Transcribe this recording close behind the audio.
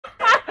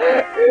The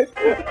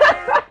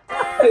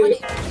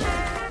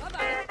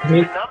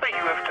number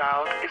you have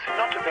dialed is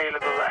not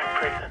available at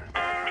present.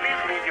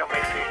 Please leave your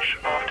message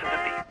after the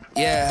beep.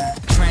 Yeah,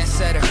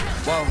 trendsetter,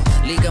 whoa,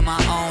 league of my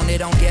own, it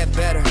don't get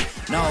better.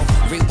 No,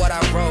 read what I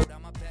wrote,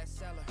 I'm a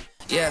bestseller.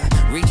 Yeah,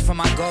 reach for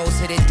my goals,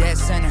 hit it dead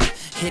center,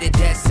 hit it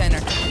dead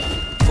center.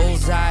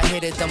 Bullseye,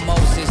 hit it the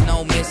most, there's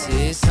no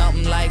misses.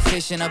 Something like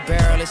fish in a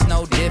barrel, it's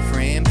no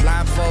different.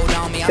 Blindfold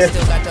on me, I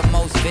still got the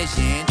most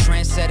vision.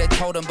 Trendsetter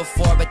told them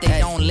before, but they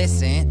don't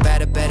listen.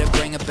 Better,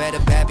 bring a better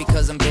bad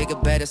because I'm bigger,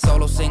 better.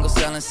 Solo, single,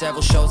 selling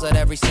several shows at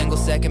every single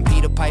second.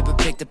 Peter Piper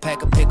picked a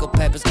pack of pickled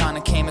peppers.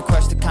 Kinda came and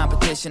crushed the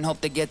competition,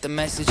 hope they get the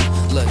message.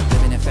 Look,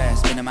 living it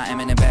fast, spinning my M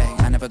in the bag.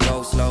 I never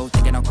go slow,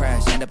 thinking I'll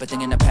crash. End up a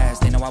thing in the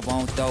past, they know I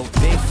won't though.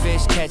 Big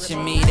fish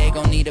catching me, they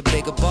gon' need a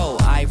bigger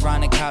boat.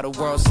 Ironic how the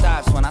world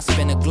stops when I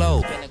spin a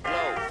globe.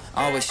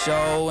 Always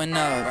showing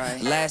up,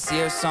 right. Last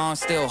year's song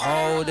still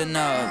holding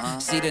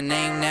up. See the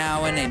name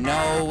now and they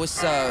know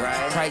what's up,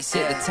 right. Price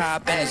hit the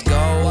top and it's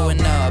going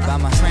up.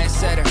 I'm a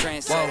trendsetter,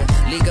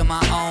 whoa, league of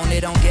my own,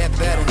 it don't get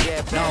better.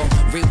 No,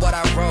 read what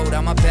I wrote,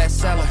 I'm a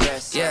bestseller.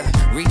 Yeah,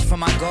 reach for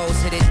my goals,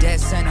 hit it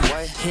dead center,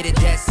 hit it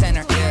dead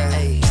center.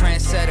 Yeah,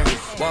 trendsetter,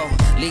 whoa,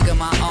 league of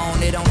my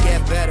own, it don't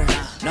get better.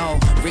 No,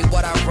 read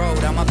what I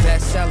wrote, I'm a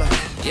bestseller.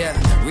 Yeah,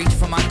 reach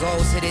for my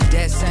goals, hit it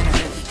dead center,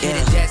 hit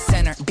it dead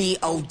center.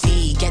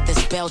 B.O.D. Get the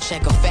spell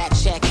check, a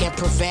fact check, and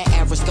prevent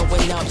errors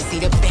going up. See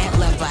the band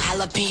lever,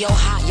 jalapeno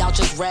hot, y'all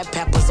just red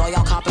peppers. All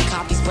y'all copy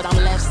copies, but I'm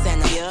left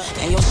center.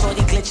 And your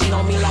shorty glitching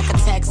on me like a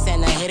text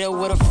center. Hit it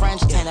with a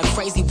French tenor.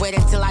 Crazy, wait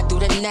until I do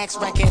the next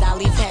record. I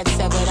leave head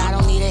severed, I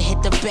don't need to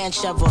hit the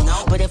bench ever.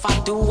 But if I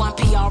do, I'm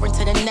PRing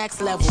to the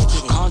next level.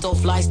 Condo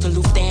flights to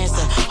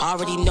Lufthansa.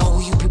 Already know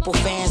who you people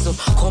fans of.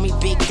 Call me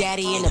Big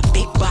Daddy in a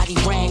big body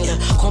Wrangler.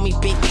 Call me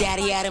Big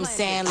Daddy Adam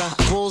Sandler.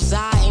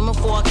 Bullseye, aiming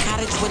for a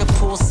cottage with a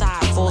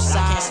poolside, full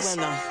size.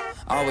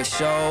 Always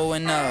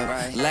showing up,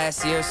 right.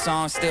 Last year's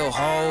song still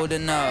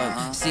holding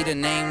up. See the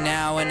name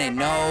now and they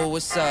know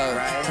what's up,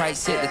 right.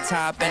 Price hit the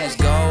top and it's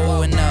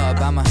going up.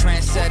 I'm a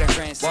trendsetter,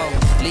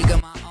 whoa, league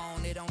of my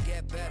own, it don't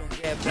get better.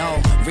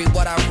 No, read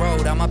what I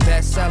wrote, I'm a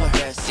bestseller.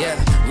 Yeah,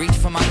 reach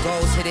for my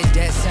goals, hit it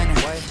dead center,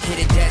 hit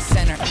it dead center.